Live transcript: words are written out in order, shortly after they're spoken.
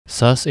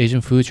Sus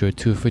Asian foods you're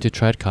too afraid to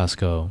try at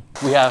Costco.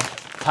 We have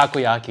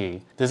takoyaki.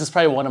 This is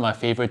probably one of my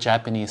favorite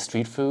Japanese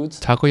street foods.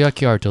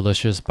 Takoyaki are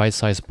delicious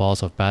bite-sized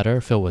balls of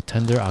batter filled with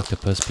tender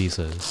octopus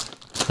pieces.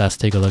 Let's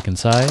take a look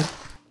inside.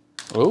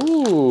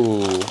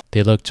 Ooh.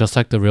 They look just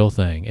like the real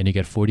thing and you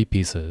get 40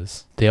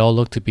 pieces. They all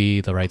look to be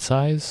the right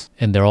size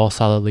and they're all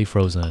solidly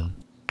frozen.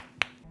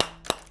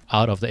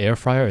 Out of the air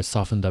fryer, it's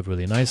softened up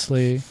really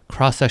nicely.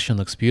 Cross section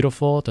looks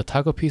beautiful. The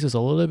taco piece is a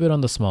little bit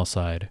on the small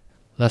side.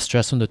 Let's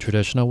dress them the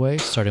traditional way,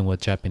 starting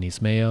with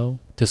Japanese mayo.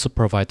 This will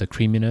provide the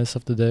creaminess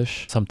of the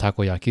dish. Some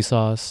takoyaki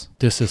sauce.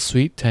 This is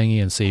sweet, tangy,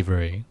 and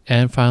savory.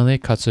 And finally,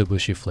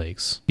 katsuobushi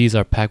flakes. These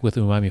are packed with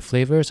umami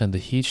flavors and the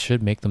heat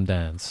should make them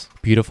dance.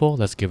 Beautiful,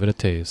 let's give it a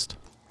taste.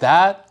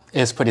 That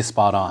is pretty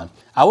spot on.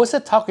 I would say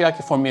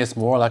takoyaki for me is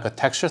more like a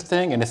texture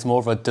thing and it's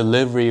more of a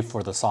delivery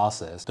for the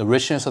sauces. The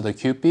richness of the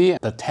kewpie,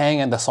 the tang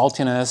and the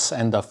saltiness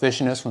and the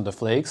fishiness from the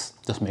flakes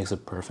just makes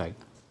it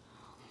perfect.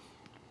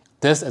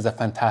 This is a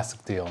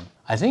fantastic deal.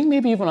 I think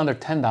maybe even under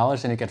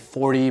 $10 and you get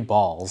 40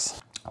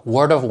 balls.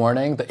 Word of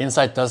warning, the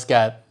inside does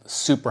get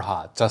super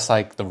hot, just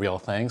like the real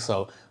thing.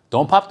 So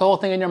don't pop the whole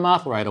thing in your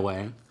mouth right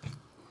away.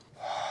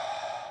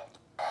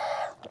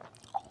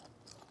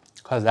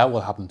 Because that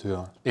will happen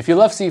too. If you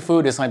love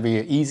seafood, this might be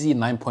an easy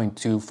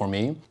 9.2 for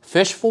me.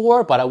 Fish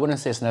 4, but I wouldn't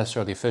say it's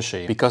necessarily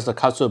fishy because the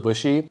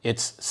katsuobushi,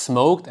 it's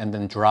smoked and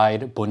then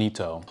dried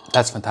bonito.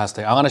 That's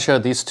fantastic. I'm gonna share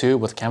these two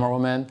with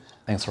camerawoman.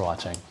 Thanks for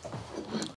watching.